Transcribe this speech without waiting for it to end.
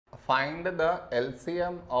Find the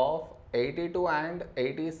LCM of 82 and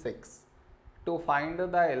 86. To find the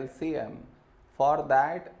LCM, for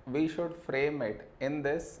that we should frame it in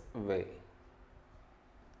this way.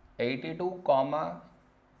 82 comma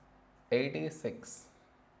 86.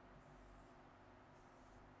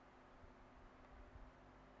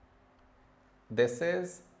 This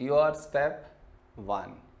is your step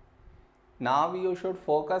 1. Now you should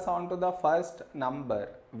focus on to the first number,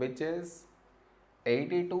 which is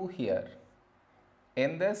 82 here.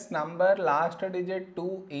 In this number, last digit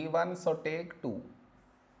 2 even, so take 2.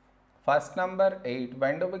 First number 8,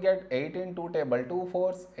 when do we get 8 in 2 table? 2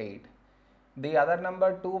 4s 8. The other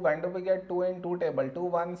number 2, when do we get 2 in 2 table? 2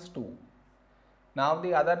 1s 2. Now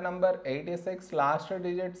the other number 86, last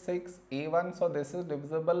digit 6 even, so this is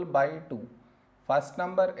divisible by 2. First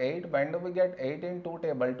number 8, when do we get 8 in 2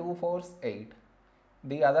 table? 2 4s 8.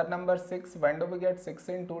 The other number 6, when do we get 6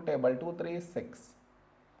 in 2 table? 2 3s 6.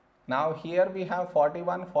 Now here we have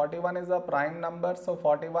 41, 41 is a prime number, so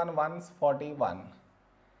 41 ones 41.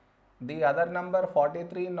 The other number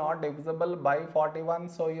 43 not divisible by 41,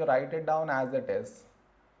 so you write it down as it is.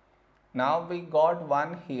 Now we got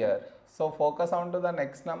 1 here, so focus on to the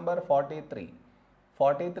next number 43.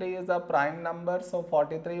 43 is a prime number, so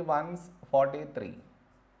 43 ones 43.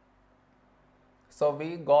 So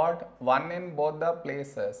we got 1 in both the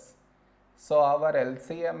places. So our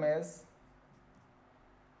LCM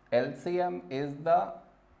is the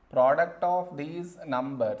product of these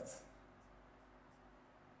numbers,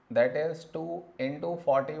 that is 2 into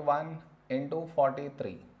 41 into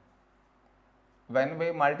 43. When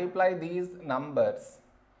we multiply these numbers,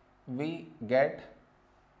 we get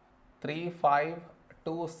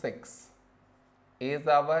 3526 is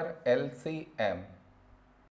our LCM.